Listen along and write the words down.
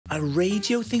A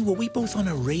radio thing? Were we both on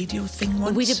a radio thing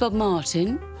once? We did Bob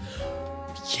Martin.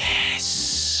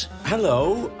 Yes.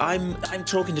 Hello, I'm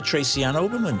talking to Tracy-Ann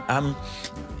Oberman.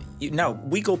 Now,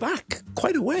 we go back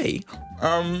quite a way.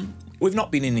 We've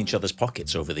not been in each other's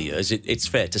pockets over the years, it's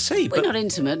fair to say. We're not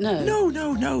intimate, no.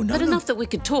 No. But enough that we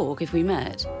could talk if we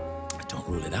met. I don't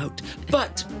rule it out.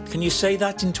 But can you say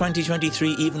that in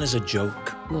 2023 even as a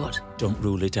joke? What? Don't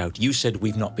rule it out. You said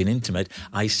we've not been intimate.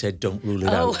 I said don't rule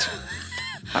it out.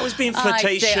 I was being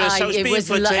flirtatious. I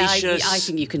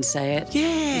think you can say it.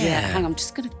 Yeah. Hang on, I'm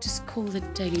just going to call the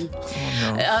Daily...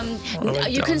 Oh, no.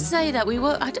 You can say that we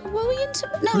were... were we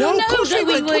intimate? No, of course we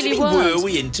weren't. really weren't. Were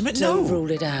we intimate? Don't No.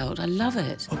 rule it out. I love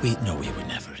it. Oh, we were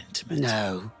never intimate.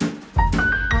 No.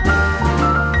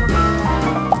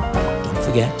 Don't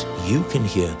forget, you can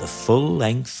hear the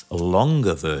full-length,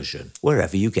 longer version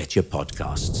wherever you get your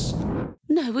podcasts.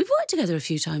 No, we've worked together a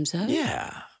few times, though.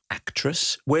 Yeah.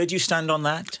 Actress. Where do you stand on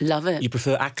that? Love it. You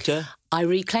prefer actor? I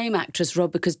reclaim actress,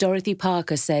 Rob, because Dorothy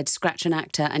Parker said, scratch an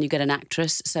actor and you get an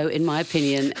actress. So, in my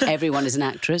opinion, everyone is an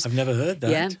actress. I've never heard that.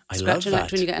 Yeah, I scratch love an that.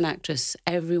 actor and you get an actress.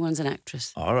 Everyone's an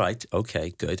actress. All right.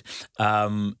 Okay, good.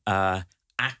 Activist.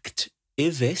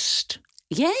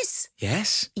 Yes.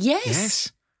 Yes.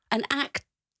 Yes. An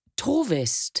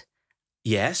actorvist.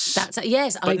 Yes.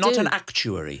 Yes, I do. But not an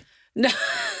actuary. No.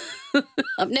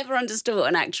 I've never understood what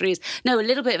an actuary is. No, a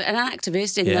little bit of an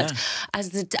activist in that as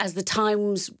the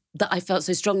times that I felt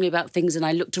so strongly about things and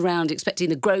I looked around expecting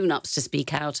the grown-ups to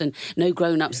speak out and no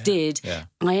grown-ups did,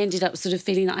 I ended up sort of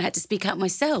feeling that I had to speak out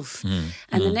myself.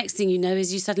 And the next thing you know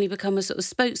is you suddenly become a sort of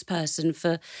spokesperson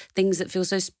for things that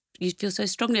you feel so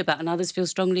strongly about and others feel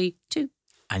strongly too.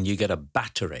 And you get a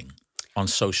battering on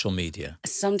social media.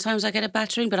 Sometimes I get a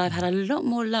battering, but I've had a lot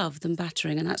more love than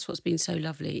battering, and that's what's been so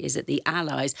lovely, is that the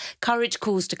allies... Courage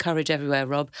calls to courage everywhere,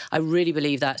 Rob. I really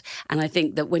believe that. And I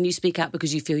think that when you speak out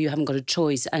because you feel you haven't got a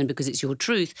choice and because it's your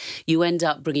truth, you end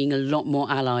up bringing a lot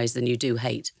more allies than you do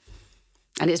hate.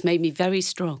 And it's made me very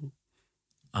strong.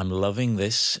 I'm loving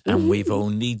this, and we've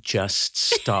only just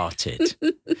started.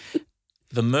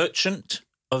 The Merchant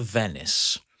of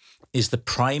Venice is the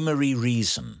primary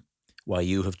reason why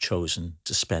you have chosen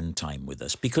to spend time with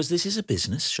us. Because this is a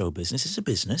business, show business is a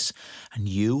business, and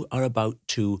you are about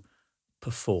to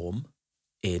perform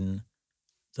in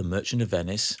The Merchant of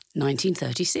Venice.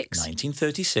 1936.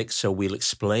 1936, so we'll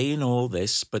explain all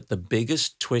this, but the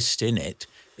biggest twist in it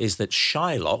is that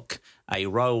Shylock, a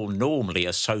role normally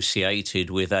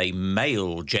associated with a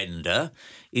male gender,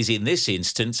 is in this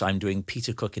instance, I'm doing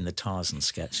Peter Cook in the Tarzan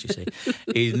sketch, you see,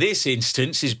 in this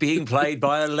instance is being played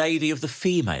by a lady of the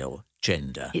female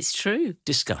gender. It's true.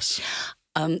 Discuss.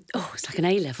 It's like an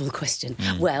A-level question.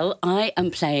 Well, I am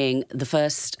playing the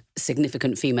first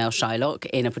significant female Shylock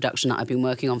in a production that I've been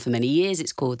working on for many years.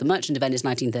 It's called The Merchant of Venice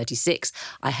 1936.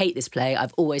 I hate this play.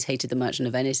 I've always hated The Merchant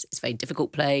of Venice. It's a very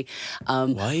difficult play.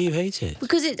 Why you hate it?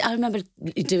 Because I remember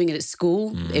doing it at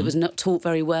school. It was not taught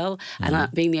very well.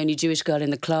 And being the only Jewish girl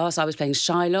in the class, I was playing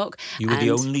Shylock. You were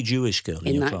the only Jewish girl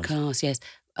in your that class, yes.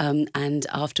 And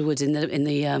afterwards, in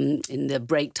the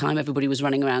break time, everybody was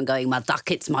running around going, "My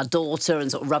ducats, my daughter," and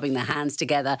sort of rubbing their hands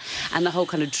together. And the whole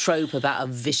kind of trope about a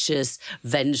vicious,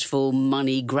 vengeful,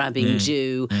 money-grabbing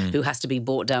Jew who has to be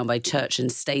brought down by church and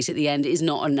state at the end is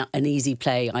not an easy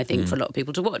play, I think, for a lot of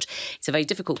people to watch. It's a very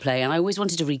difficult play, and I always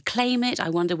wanted to reclaim it. I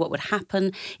wondered what would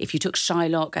happen if you took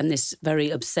Shylock and this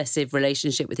very obsessive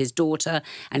relationship with his daughter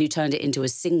and you turned it into a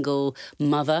single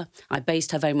mother. I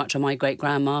based her very much on my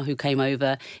great-grandma who came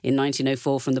over in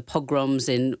 1904 from the pogroms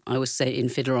in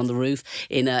Fiddler on the Roof,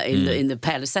 in the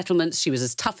Pale of Settlements. She was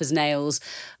as tough as nails.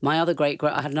 I had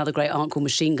another great aunt called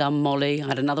Machine Gun Molly. I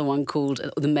had another one called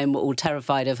The Men Were All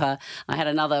Terrified of Her. I had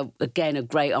another, again, a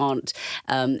great aunt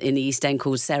in the East End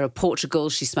called Sarah Portugal.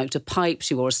 She smoked a pipe.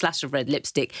 She wore a slash of red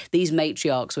lipstick. These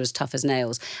matriarchs were as tough as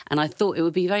nails. And I thought it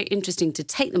would be very interesting to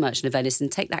take The Merchant of Venice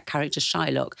and take that character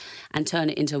Shylock and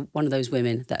turn it into one of those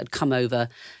women that had come over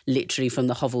literally from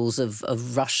the hovels of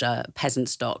Russia, peasant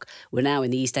stock, were now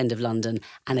in the East End of London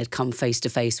and had come face to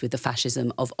face with the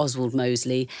fascism of Oswald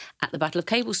Mosley at the Battle of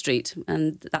Cable Street.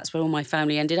 And that's where all my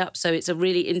family ended up. So it's a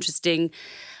really interesting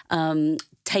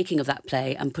taking of that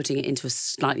play and putting it into a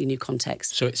slightly new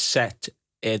context. So it's set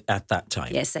at that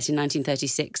time? Yes, set in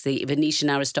 1936. The Venetian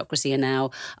aristocracy are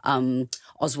now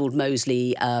Oswald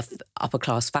Mosley,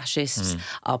 upper-class fascists.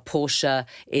 Portia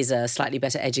is a slightly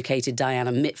better educated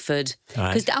Diana Mitford.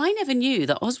 Because I never knew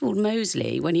that Oswald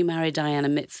Mosley, when he married Diana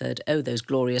Mitford, those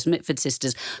glorious Mitford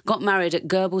sisters, got married at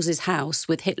Goebbels' house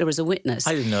with Hitler as a witness.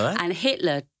 I didn't know that. And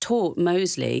Hitler taught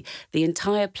Mosley the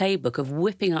entire playbook of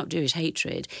whipping up Jewish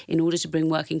hatred in order to bring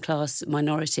working-class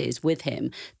minorities with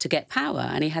him to get power.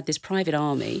 And he had this private army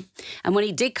army. And when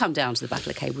he did come down to the Battle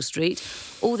of Cable Street,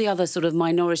 all the other sort of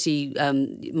minority,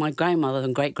 my grandmother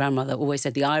and great-grandmother always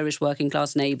said the Irish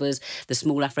working-class neighbours, the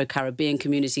small Afro-Caribbean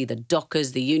community, the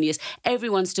Dockers, the Unionists,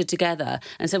 everyone stood together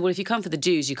and said, well, if you come for the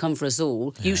Jews, you come for us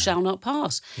all, you shall not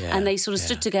pass. Yeah. And they sort of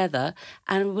stood together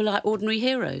and were like ordinary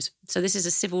heroes. So this is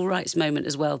a civil rights moment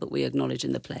as well that we acknowledge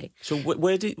in the play. So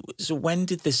when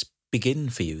did this begin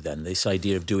for you then, this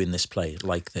idea of doing this play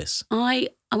like this?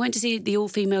 I went to see the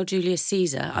all-female Julius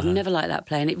Caesar. I've never liked that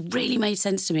play, and it really made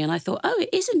sense to me. And I thought, oh, it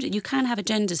isn't. You can have a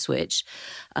gender switch.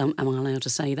 Am I allowed to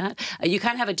say that? You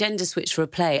can have a gender switch for a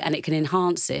play, and it can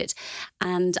enhance it.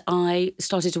 And I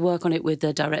started to work on it with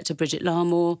the director, Bridget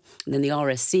Larmore, and then the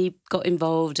RSC got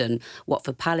involved, and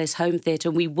Watford Palace Home Theatre,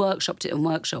 and we workshopped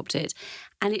it.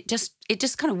 And it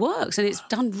just kind of works, and it's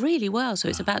done really well. So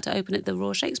it's about to open at the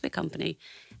Royal Shakespeare Company,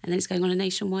 and then it's going on a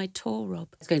nationwide tour, Rob.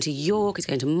 It's going to York, it's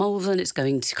going to Malvern, it's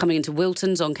coming into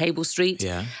Wilton's on Cable Street.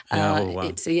 Yeah. Wow.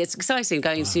 It's exciting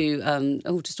going to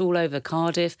just all over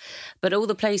Cardiff, but all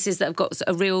the places that have got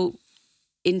a real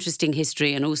interesting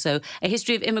history, and also a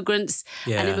history of immigrants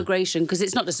and immigration, because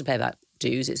it's not just a play about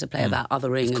Jews, it's a play about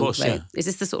othering. Of course, and Is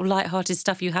this the sort of light-hearted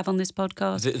stuff you have on this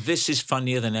podcast? This is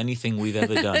funnier than anything we've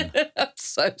ever done. I'm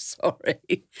so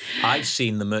sorry. I've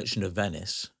seen The Merchant of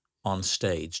Venice on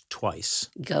stage twice.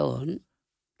 Go on.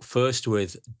 First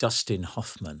with Dustin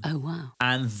Hoffman. Oh, wow.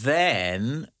 And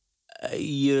then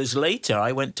years later,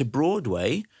 I went to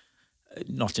Broadway,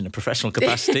 not in a professional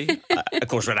capacity. Of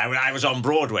course, when I was on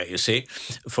Broadway, you see,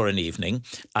 for an evening,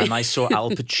 and I saw Al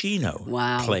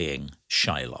Pacino playing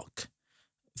Shylock.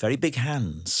 Very big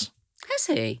hands. Has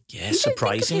he? Yes,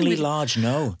 surprisingly large,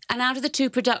 no. And out of the two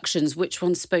productions, which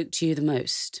one spoke to you the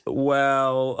most?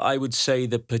 Well, I would say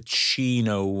the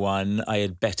Pacino one, I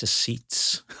had better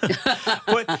seats.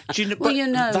 But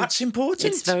that's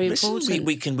important. It's very important.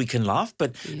 We can laugh,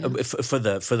 but for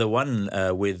the one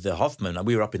with the Hoffman,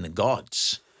 we were up in the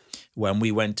gods when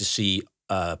we went to see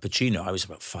Pacino. I was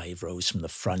about 5 rows from the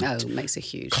front. Oh, it makes a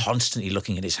huge... Constantly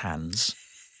looking at his hands.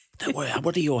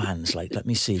 What are your hands like? Let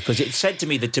me see. Because it said to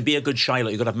me that to be a good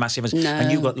Shylock, you've got to have massive hands. No,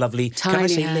 and you've got lovely, tiny can I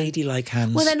say hands. ladylike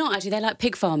hands? Well, they're not actually. They're like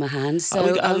pig farmer hands.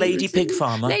 So, a lady pig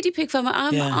farmer? Lady pig farmer.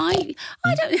 I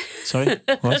don't... Sorry,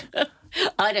 what?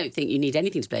 I don't think you need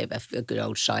anything to play a good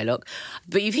old Shylock.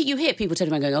 But you hear people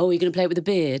turning around going, oh, you're going to play it with a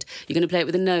beard, you're going to play it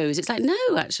with a nose. It's like,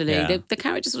 no, actually. The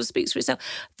character sort of speaks for itself.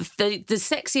 The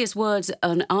sexiest words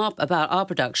about our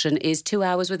production is 2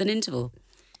 hours with an interval.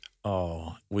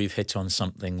 Oh, we've hit on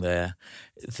something there.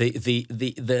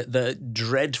 The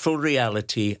dreadful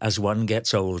reality as one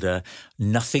gets older,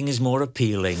 nothing is more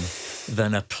appealing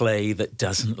than a play that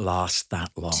doesn't last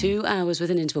that long. 2 hours with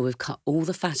an interval. We've cut all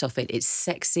the fat off it. It's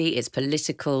sexy, it's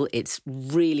political, it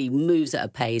really moves at a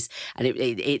pace, and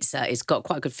it's got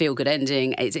quite a good feel-good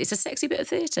ending. It's a sexy bit of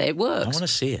theatre. It works. I want to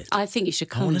see it. I think you should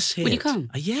come. I want to see it. Will you come?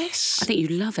 Yes. I think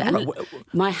you'd love it. And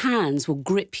my hands will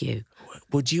grip you.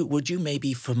 Would you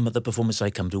maybe, from the performance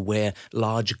I come to, wear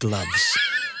large gloves,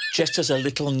 just as a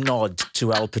little nod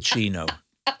to Al Pacino?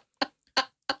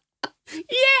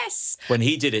 Yes! When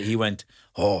he did it, he went,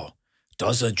 oh,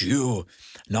 does a Jew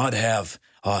not have,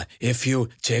 if you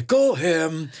tickle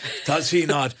him, does he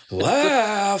not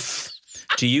laugh?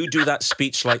 Do you do that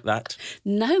speech like that?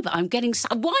 No, but I'm getting...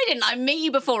 Why didn't I meet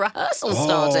you before rehearsal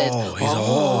started?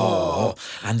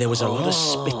 And there was a lot of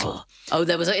spittle. Oh,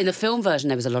 there was in the film version.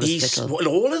 There was a lot of spittle. Well,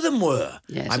 all of them were.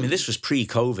 Yes. I mean, this was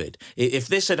pre-COVID. If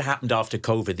this had happened after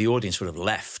COVID, the audience would have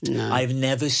left. No. I've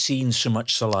never seen so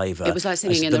much saliva. It was like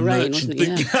singing in the rain, wasn't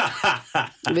it? Yeah.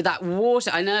 With that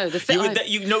water, I know.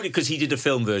 You know it because he did a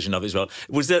film version of it as well.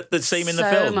 Was that the same in the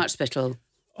film? So much spittle.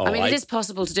 Oh, I mean, it is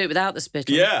possible to do it without the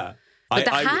spittle. Yeah. But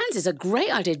the hands is a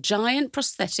great idea. Giant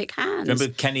prosthetic hands. Remember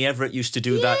Kenny Everett used to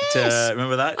do that?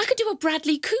 Remember that? I could do a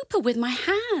Bradley Cooper with my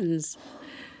hands.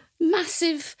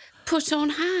 Massive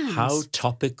put-on hands. How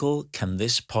topical can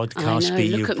this podcast be?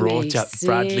 You brought up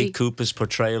Bradley Cooper's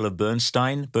portrayal of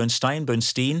Bernstein. Bernstein?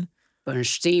 You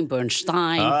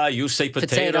say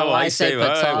potato, I say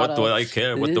potato. What do I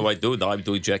care? What do I do? I'm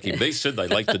doing Jackie Mason. I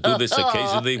like to do this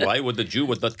occasionally. Why would a Jew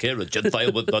would not care? A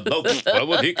Gentile would not know. Why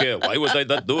would he care? Why would I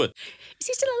not do it? Is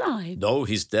he still alive? No,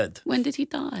 he's dead. When did he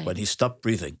die? When he stopped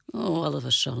breathing. Oh, Oliver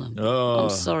Sholem. Oh, I'm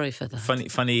sorry for that. Funny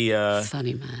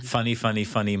man.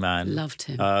 Funny man. Loved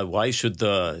him. Why should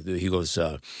he goes,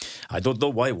 I don't know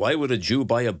why. Why would a Jew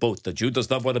buy a boat? The Jew does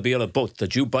not want to be on a boat. The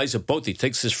Jew buys a boat. He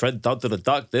takes his friend down to the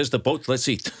dock. There's the boat. Let's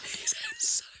eat.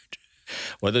 So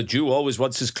well, the Jew always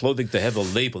wants his clothing to have a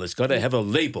label. It's got to have a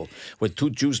label. When two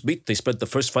Jews meet, they spend the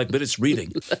first 5 minutes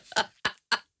reading.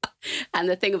 And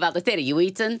the thing about the theatre, you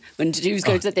eaten? When Jews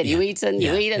go to the theatre, you eaten,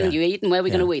 you eaten, where are we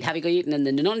going to eat? Have you eaten? And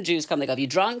then the non-Jews come, they go, have you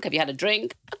drunk? Have you had a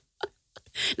drink?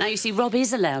 Now, you see, Rob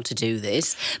is allowed to do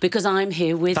this because I'm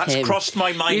here with him. That's crossed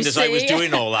my mind as I was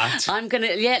doing all that. I'm going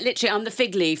to, literally, I'm the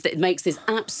fig leaf that makes this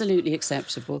absolutely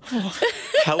acceptable. Oh,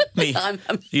 help me.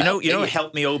 You know,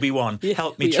 help me, Obi-Wan.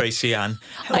 Help me, Tracy-Ann.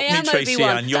 Help me,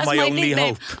 Tracy-Ann. You're my only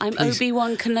nickname. hope. I'm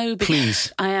Obi-Wan Kenobi.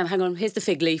 Please. I am. Hang on. Here's the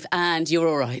fig leaf and you're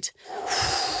all right.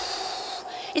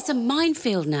 It's a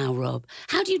minefield now, Rob.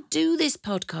 How do you do this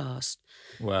podcast?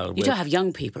 Well, you don't have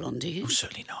young people on, do you? Oh,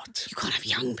 certainly not. You can't have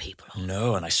young people on.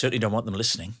 No, and I certainly don't want them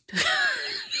listening.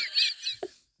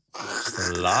 It's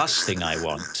the last thing I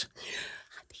want.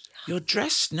 You're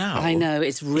dressed now. I know,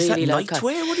 it's really is that like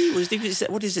nightwear?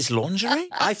 What is this, lingerie?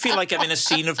 I feel like I'm in a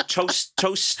scene of toast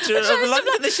of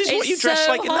London. This is what you dress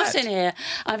like in that. It's so hot in here.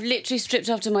 I've literally stripped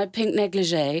off to my pink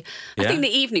negligee. I think the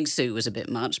evening suit was a bit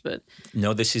much, but...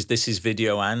 No, this is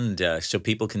video and so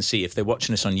people can see. If they're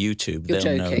watching us on YouTube, You're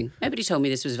they'll joking. know. Nobody told me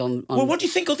this was on... Well, what do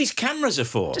you think all these cameras are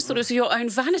for? Just thought it was for your own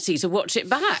vanity to watch it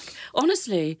back.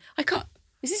 Honestly, I can't...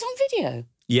 Is this on video?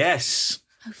 Yes.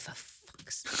 Oh, for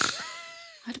fuck's sake.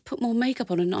 I had to put more makeup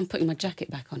on and I'm putting my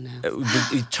jacket back on now.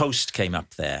 The toast came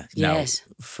up there. Yes.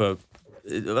 Well,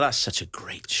 that's such a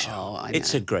great show. Oh, I know.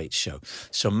 It's a great show.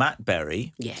 So Matt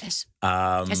Berry. Yes.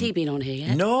 Has he been on here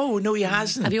yet? No, he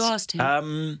hasn't. Have you asked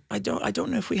him? I don't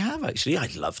know if we have, actually.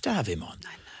 I'd love to have him on.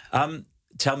 I know.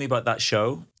 Tell me about that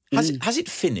show. Has it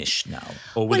finished now,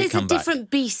 or will it come back? It's a different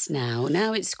beast now.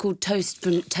 Now it's called Toast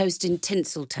in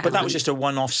Tinseltown. But that was just a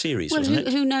one-off series, wasn't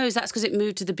it? Who knows? That's because it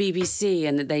moved to the BBC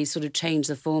and they sort of changed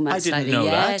the format I didn't slightly. know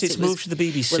yes, that. It's moved to the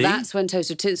BBC? Well, that's when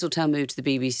Toast of Tinseltown moved to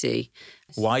the BBC.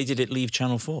 Why did it leave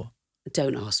Channel 4?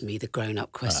 Don't ask me the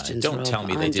grown-up questions, don't Rob. tell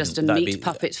me they I'm just a meat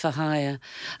puppet for hire.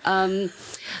 Toast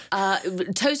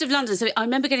of London. So I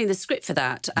remember getting the script for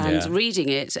that and reading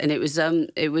it, and it was I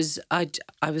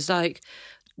was like,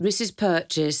 Mrs.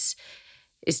 Purchase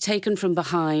is taken from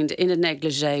behind in a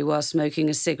negligee while smoking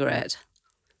a cigarette.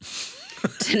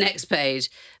 To next page,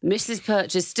 Mrs.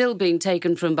 Purchase still being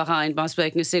taken from behind by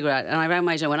smoking a cigarette. And I ran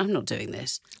my head and went, I'm not doing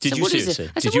this. Did you seriously?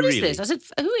 I said, what is this? I said,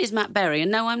 who is Matt Berry?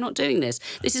 And no, I'm not doing this.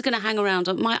 This is going to hang around.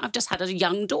 I've just had a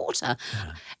young daughter.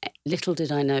 Yeah. Little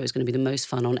did I know it was going to be the most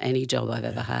fun on any job I've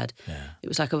ever had. Yeah. It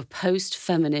was like a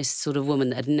post-feminist sort of woman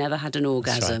that had never had an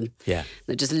orgasm. Right. Yeah.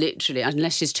 That just literally,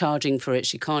 unless she's charging for it,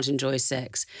 she can't enjoy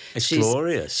sex. It's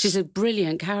glorious. She's a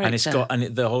brilliant character.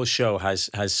 And the whole show has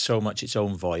so much its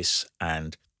own voice,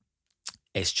 and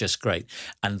it's just great.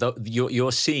 And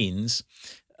your scenes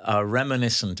are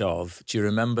reminiscent of, do you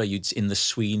remember in the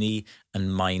Sweeney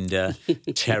and Minder,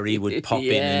 Terry would pop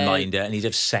in Minder and he'd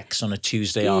have sex on a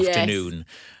Tuesday afternoon.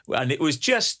 And it was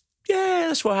just,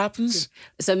 that's what happens.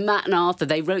 So Matt and Arthur,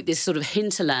 they wrote this sort of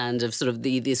hinterland of sort of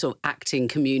the sort of acting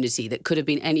community that could have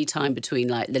been any time between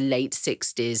like the late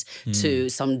 60s to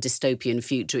some dystopian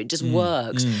future. It just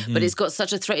works. But it's got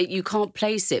such a threat, you can't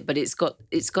place it, but it's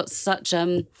got such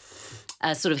a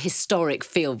sort of historic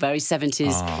feel, very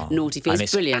 70s naughty feel.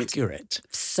 It's brilliant. Accurate.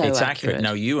 It's accurate.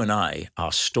 Now, you and I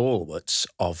are stalwarts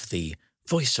of the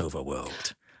voiceover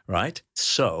world, right?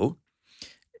 So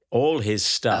all his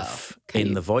stuff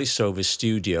in the voiceover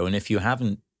studio, and if you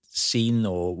haven't seen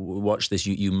or watched this,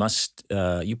 you must,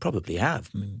 you probably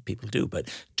have, I mean, people do, but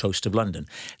Toast of London,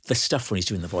 the stuff when he's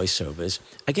doing the voiceovers,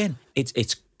 again,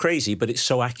 it's crazy, but it's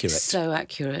so accurate. So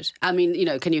accurate. I mean,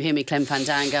 can you hear me, Clem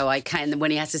Fandango? I can.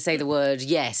 When he has to say the word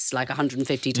yes like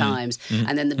 150 times,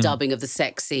 and then the dubbing of the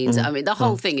sex scenes. I mean, the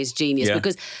whole thing is genius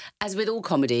because, as with all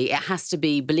comedy, it has to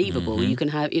be believable. You can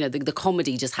have, the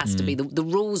comedy just has to be, the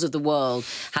rules of the world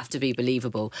have to be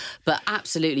believable. But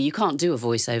absolutely, you can't do a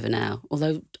voiceover now.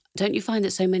 Although, don't you find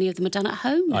that so many of them are done at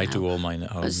home now? I do all mine at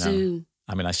home now. Zoom.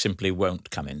 I mean, I simply won't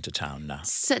come into town now.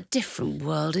 It's a different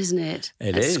world, isn't it?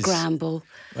 It is. Scramble.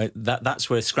 That's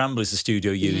where Scramble is the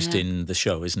studio used in the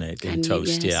show, isn't it? In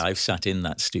Toast. Yes. Yeah, I've sat in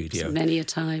that studio. Many a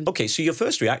time. Okay, so your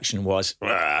first reaction was,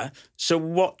 so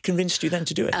what convinced you then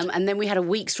to do it? And then we had a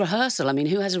week's rehearsal. I mean,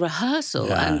 who has a rehearsal?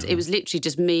 Yeah. And it was literally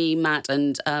just me, Matt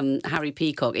and Harry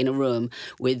Peacock in a room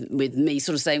with me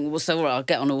sort of saying, well, so all right, I'll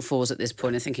get on all fours at this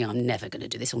point and thinking, I'm never going to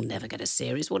do this. I'll never get a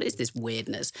series. What is this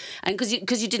weirdness? And because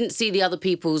you didn't see the other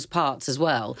people's parts as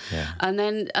well. Yeah. And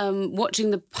then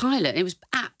watching the pilot, it was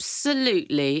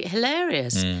absolutely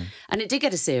hilarious. And it did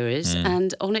get a series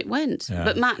and on it went. Yeah.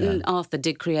 But Matt and Arthur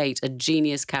did create a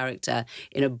genius character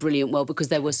in a brilliant world because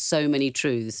there were so many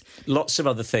truths. Lots of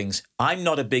other things. I'm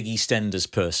not a big Eastenders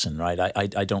person, right?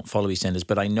 I don't follow Eastenders,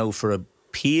 but I know for a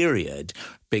period,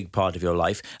 big part of your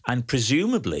life, and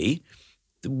presumably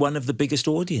one of the biggest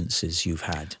audiences you've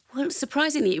had. Well,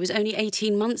 surprisingly, it was only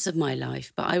 18 months of my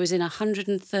life, but I was in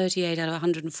 138 out of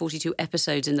 142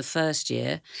 episodes in the first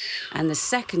year. And the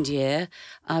second year,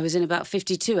 I was in about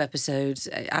 52 episodes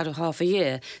out of half a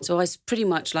year. So I pretty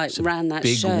much ran that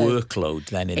big show. Workload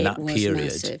then in that period.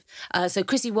 Massive. So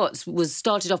Chrissy Watts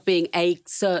started off being a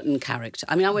certain character.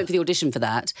 I mean, I went for the audition for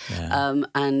that,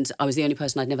 and I was the only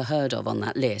person I'd never heard of on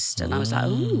that list. And I was like,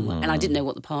 ooh, and I didn't know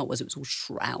what the part was. It was all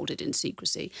shrouded in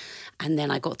secrecy. And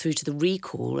then I got through to the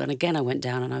recall, and again I went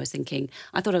down and I was thinking,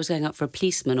 I thought I was going up for a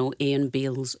policeman or Ian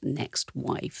Beale's next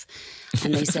wife.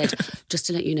 And they said, just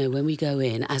to let you know, when we go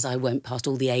in, as I went past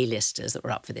all the A-listers that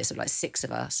were up for this, there were like 6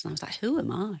 of us, and I was like, who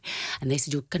am I? And they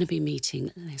said, you're going to be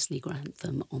meeting Leslie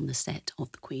Grantham on the set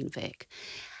of the Queen Vic.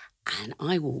 And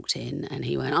I walked in and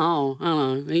he went, oh,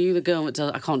 hello, are you the girl that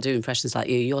does... I can't do impressions like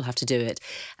you, you'll have to do it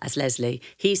as Leslie.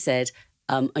 He said...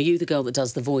 are you the girl that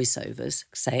does the voiceovers?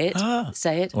 Say it.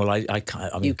 Say it. Well, I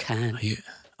can't. I mean, you can.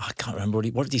 I can't remember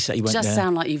what did he say? He went just there.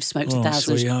 Sound like you've smoked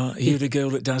 1,000. Sweetheart, are you the girl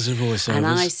that does the voiceovers? And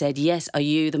I said, yes, are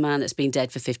you the man that's been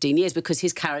dead for 15 years? Because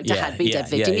his character had been dead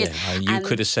 15 years. You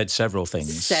could have said several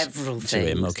things. To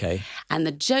him, okay. And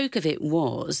the joke of it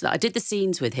was that I did the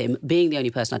scenes with him, being the only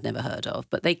person I'd never heard of,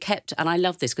 but they kept, and I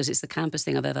love this because it's the campest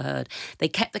thing I've ever heard, they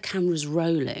kept the cameras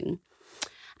rolling.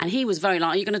 And he was very like,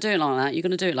 are you going to do it like that? You're going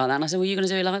to do it like that? And I said, well, you're going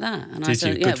to do it like that. And I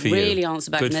said, yeah, really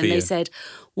answer back. And then they said,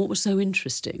 what was so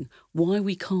interesting, why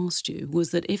we cast you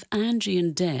was that if Angie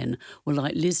and Den were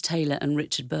like Liz Taylor and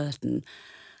Richard Burton,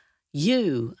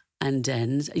 you and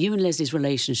Leslie's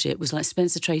relationship was like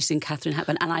Spencer Tracy and Catherine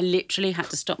Hepburn. And I literally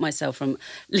had to stop myself from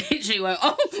literally going,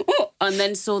 oh, and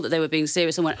then saw that they were being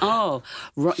serious and went, oh,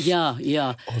 right,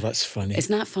 yeah. Oh, that's funny.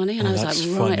 Isn't that funny? And I was like,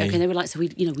 right, okay. And they were like, so we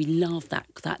love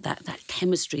that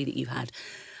chemistry that you had.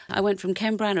 I went from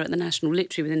Ken Branagh at the National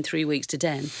literally within 3 weeks to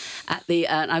Den. I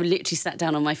literally sat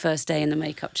down on my first day in the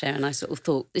makeup chair and I sort of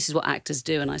thought, this is what actors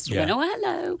do. And I sort of went, oh,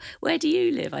 hello, where do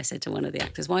you live? I said to one of the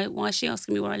actors, why is she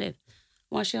asking me where I live?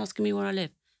 Why is she asking me where I live?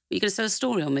 Are you going to sell a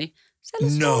story on me? Sell a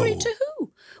story to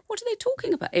who? What are they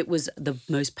talking about? It was the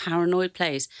most paranoid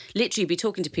place. Literally, you'd be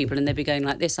talking to people and they'd be going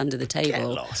like this under the table. Get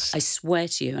lost. I swear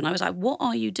to you. And I was like, what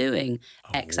are you doing,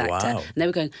 ex-actor? Wow. And they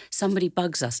were going, somebody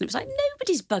bugs us. And it was like,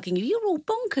 nobody's bugging you. You're all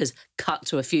bonkers. Cut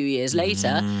to a few years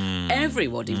later,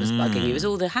 everybody was bugging you. It was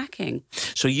all the hacking.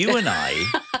 So you and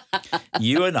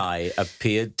I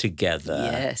appeared together.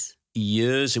 Yes.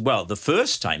 The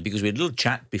first time, because we had a little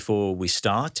chat before we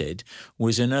started,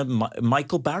 was in a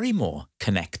Michael Barrymore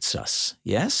Connects Us,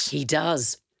 yes? He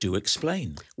does. Do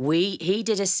explain. We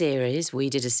did a series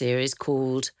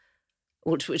called,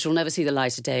 which will never see the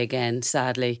light of day again,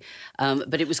 sadly,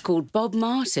 but it was called Bob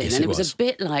Martin, and it was a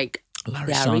bit like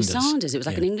Larry Sanders. It was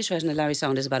like an English version of Larry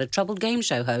Sanders about a troubled game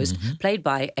show host, played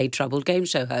by a troubled game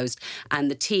show host, and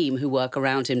the team who work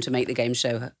around him to make the game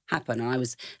show happen. And I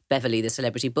was Beverly, the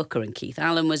celebrity booker, and Keith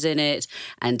Allen was in it,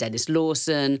 and Dennis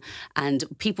Lawson, and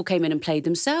people came in and played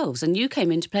themselves. And you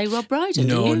came in to play Rob Brydon,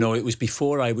 didn't you? No, it was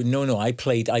before I would. No, I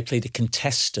played a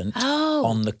contestant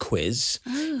on the quiz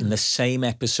in the same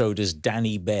episode as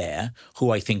Danny Bear, who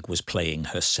I think was playing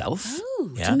herself.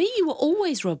 Oh, to me, you were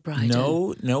always Rob Brydon.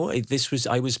 No.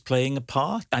 I was playing a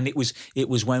part, and it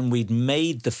was when we'd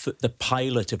made the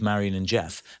pilot of Marion and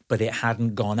Jeff, but it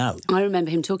hadn't gone out. I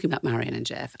remember him talking about Marion and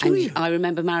Jeff, I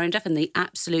remember Marion and Jeff and the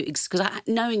absolute, because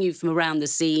knowing you from around the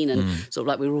scene and sort of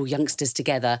like we were all youngsters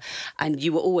together, and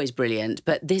you were always brilliant.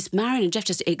 But this Marion and Jeff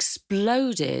just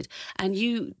exploded, and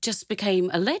you just became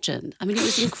a legend. I mean, it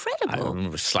was incredible. I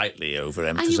was slightly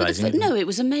overemphasizing it. No, it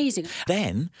was amazing.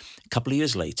 Then a couple of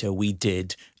years later, we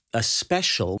did a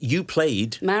special. You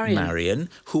played Marion,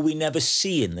 who we never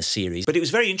see in the series. But it was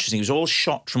very interesting. It was all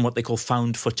shot from what they call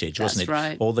found footage, wasn't it? That's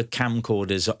right. All the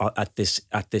camcorders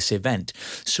at this event.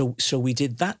 So we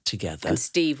did that together. And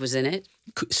Steve was in it.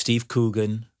 Steve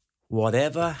Coogan.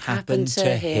 Whatever happened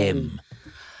to him?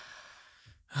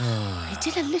 He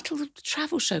did a little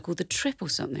travel show called The Trip or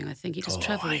something, I think. He just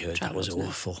traveled. I heard that was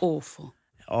awful. Awful.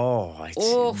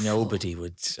 Awful. Nobody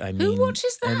would. I mean, who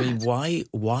watches that? I mean,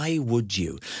 why would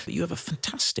you? You have a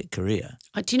fantastic career.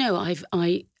 Do you know? I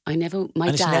never. My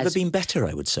and it's dad. never been better,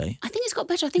 I would say. I think it's got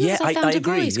better. I think I found a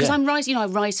voice because I'm writing. I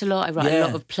write a lot. I write a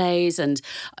lot of plays, and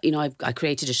I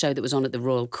created a show that was on at the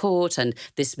Royal Court, and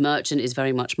This Merchant is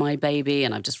very much my baby,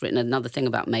 and I've just written another thing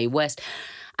about Mae West.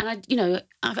 And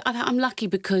I'm lucky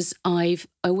because I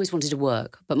always wanted to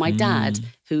work. But my dad,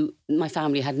 who my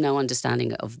family had no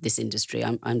understanding of this industry,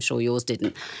 I'm sure yours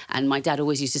didn't. And my dad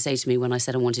always used to say to me when I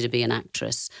said I wanted to be an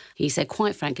actress, he said,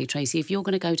 quite frankly, Tracy, if you're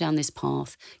going to go down this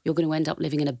path, you're going to end up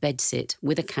living in a bedsit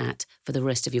with a cat for the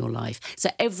rest of your life. So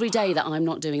every day that I'm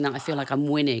not doing that, I feel like I'm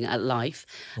winning at life.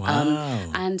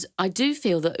 Wow. And I do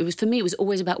feel that for me, it was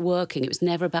always about working. It was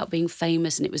never about being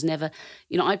famous, and it was never,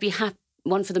 I'd be happy.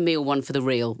 One for the meal, one for the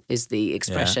real is the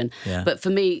expression. Yeah. But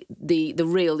for me, the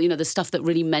real, the stuff that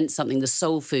really meant something, the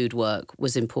soul food work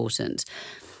was important.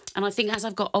 And I think as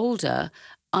I've got older,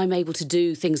 I'm able to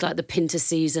do things like the Pinter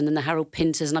season and the Harold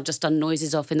Pinters, and I've just done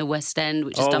Noises Off in the West End,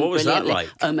 which is done what was brilliantly. that like?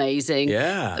 Amazing.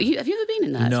 Yeah. Have you ever been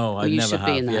in that? No, I you never should have.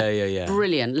 be in that. Yeah.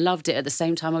 Brilliant. Loved it. At the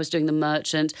same time, I was doing The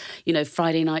Merchant.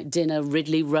 Friday night dinner,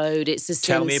 Ridley Road. It's a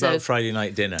Tell me about Friday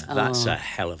night dinner. That's a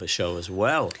hell of a show as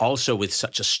well. Also with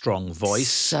such a strong voice.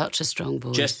 Such a strong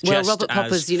voice. Just Robert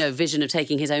Popper's, vision of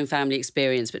taking his own family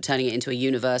experience but turning it into a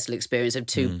universal experience of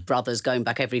two brothers going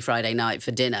back every Friday night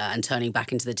for dinner and turning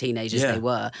back into the teenagers they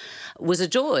were, was a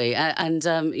joy. And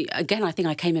again, I think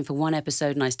I came in for one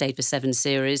episode and I stayed for 7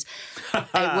 series. It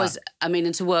was,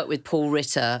 and to work with Paul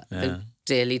Ritter, the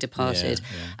dearly departed,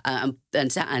 and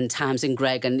Tamsin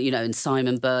Gregg and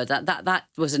Simon Bird, that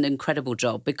was an incredible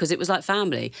job because it was like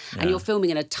family. And you're filming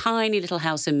in a tiny little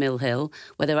house in Mill Hill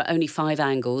where there are only 5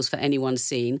 angles for any one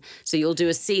scene. So you'll do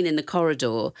a scene in the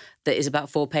corridor that is about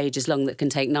 4 pages long that can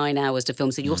take 9 hours to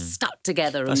film. So you're stuck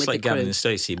together. That's with like the crew. Gavin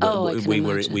Stacey. But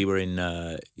we were in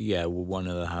one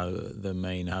of the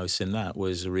main house in that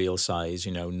was a real size,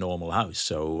 normal house.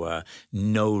 So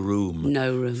no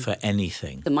room for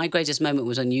anything. My greatest moment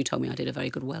was when you told me I did a very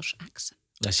good Welsh accent.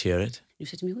 Let's hear it. You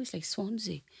said to me, always like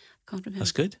Swansea. I can't remember.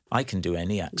 That's good. I can do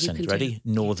any accent. Ready?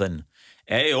 Do. Northern.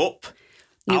 Hey up.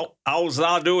 How's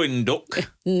that doing, duck?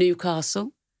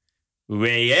 Newcastle.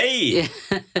 Way,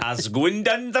 as going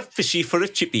down the fishy for a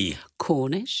chippy.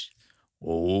 Cornish.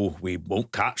 Oh, we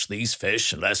won't catch these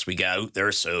fish unless we get out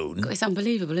there soon. God, it's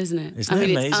unbelievable, isn't it? Isn't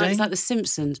it amazing? It's like The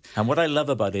Simpsons. And what I love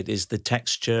about it is the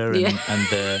texture and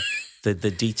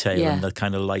the detail and the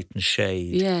kind of light and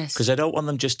shade. Yes. Because I don't want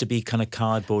them just to be kind of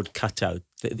cardboard cutout.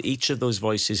 Each of those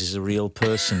voices is a real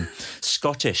person.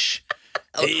 Scottish.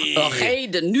 Hey,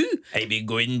 the new. I be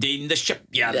going down the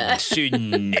shipyard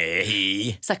soon.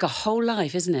 It's like a whole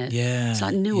life, isn't it? Yeah. It's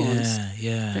like nuance.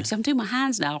 Yeah. I'm doing my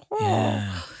hands now.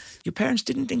 Yeah. Your parents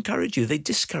didn't encourage you. They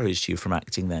discouraged you from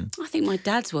acting then. I think my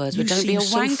dad's words were, don't be a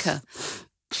wanker.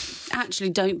 Actually,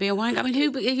 don't be a wanker. I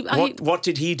mean, What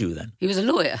did he do then? He was a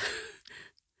lawyer.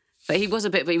 But he was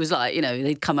like,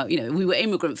 they'd come out, we were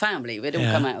immigrant family. We'd all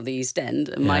come out of the East End.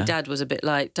 And my dad was a bit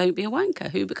like, don't be a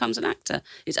wanker. Who becomes an actor?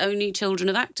 It's only children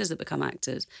of actors that become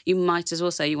actors. You might as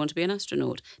well say you want to be an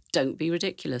astronaut. Don't be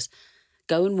ridiculous.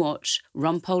 Go and watch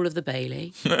Rumpole of the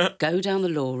Bailey. Go down the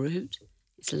law route.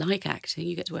 It's like acting.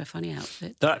 You get to wear a funny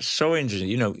outfit. That's so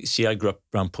interesting. See, I grew up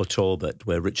around Port Talbot,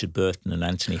 where Richard Burton and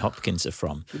Anthony Hopkins are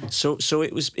from. So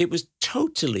it was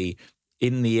totally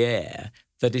in the air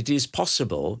that it is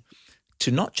possible to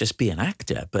not just be an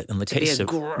actor, but in the case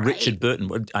of Richard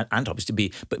Burton, and obviously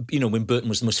be, but when Burton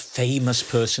was the most famous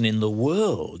person in the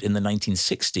world in the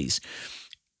 1960s.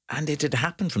 And it had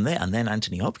happened from there. And then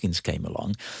Anthony Hopkins came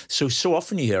along. So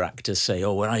often you hear actors say,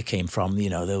 where I came from,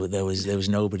 there was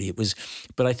nobody.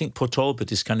 But I think Port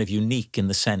Talbot is kind of unique in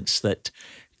the sense that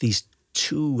these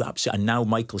two, and now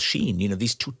Michael Sheen,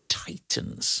 these two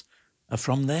titans are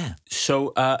from there.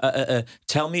 So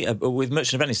tell me, with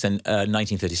Merchant of Venice then,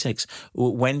 1936,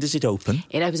 when does it open?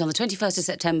 It opens on the 21st of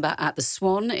September at the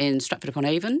Swan in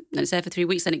Stratford-upon-Avon. And it's there for 3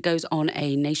 weeks, then it goes on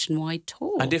a nationwide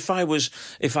tour. And if I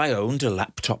owned a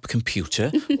laptop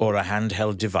computer or a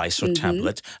handheld device or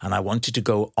tablet and I wanted to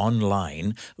go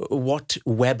online, what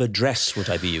web address would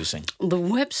I be using? The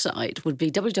website would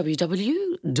be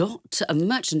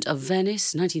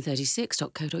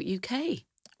www.merchantofvenice1936.co.uk.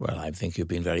 Well, I think you've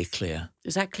been very clear.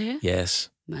 Is that clear? Yes.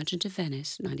 Merchant of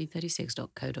Venice,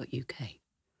 1936.co.uk.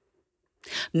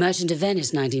 Merchant of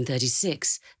Venice,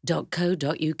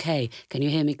 1936.co.uk. Can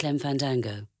you hear me, Clem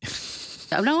Fandango?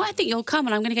 No, I think you'll come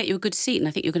and I'm going to get you a good seat and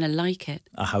I think you're going to like it.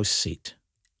 A house seat?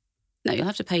 No, you'll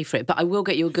have to pay for it, but I will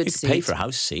get you a good seat. You pay for a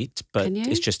house seat, but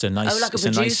it's just a nice, like a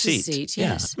nice seat.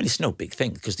 Yes. Yeah, it's no big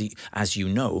thing because, as you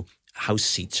know, house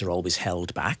seats are always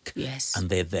held back. Yes. And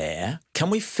they're there. Can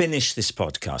we finish this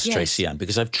podcast, Tracy-Ann?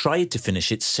 Because I've tried to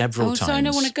finish it several times. So I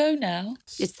don't want to go now.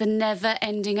 It's the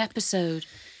never-ending episode.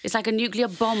 It's like a nuclear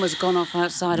bomb has gone off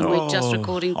outside and we're just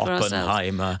recording for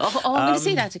Oppenheimer. ourselves. I'm going to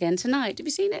see that again tonight. Have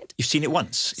you seen it? You've seen it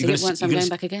once? I'm going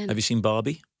back again. Have you seen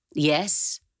Barbie?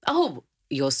 Yes. Oh,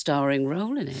 your starring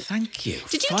role in it. Thank you.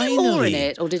 Did you Finally. do more in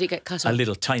it, or did it get cut off? A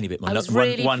little tiny bit more. I was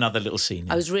really- One other little scene.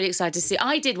 I was really excited to see.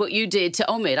 I did what you did to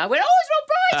Omid. I went, "Oh, it's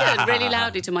Rob Brydon!" really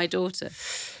loudly to my daughter.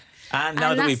 And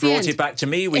now And that we've that's the brought end. it back to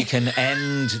me, we can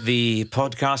end the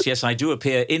podcast. Yes, I do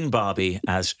appear in Barbie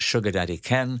as Sugar Daddy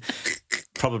Ken,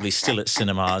 probably still at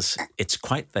cinemas. It's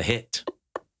quite the hit.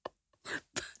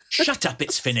 Shut up,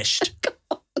 it's finished.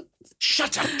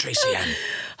 Shut up, Tracy-Ann.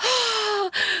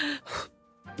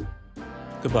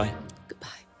 Goodbye.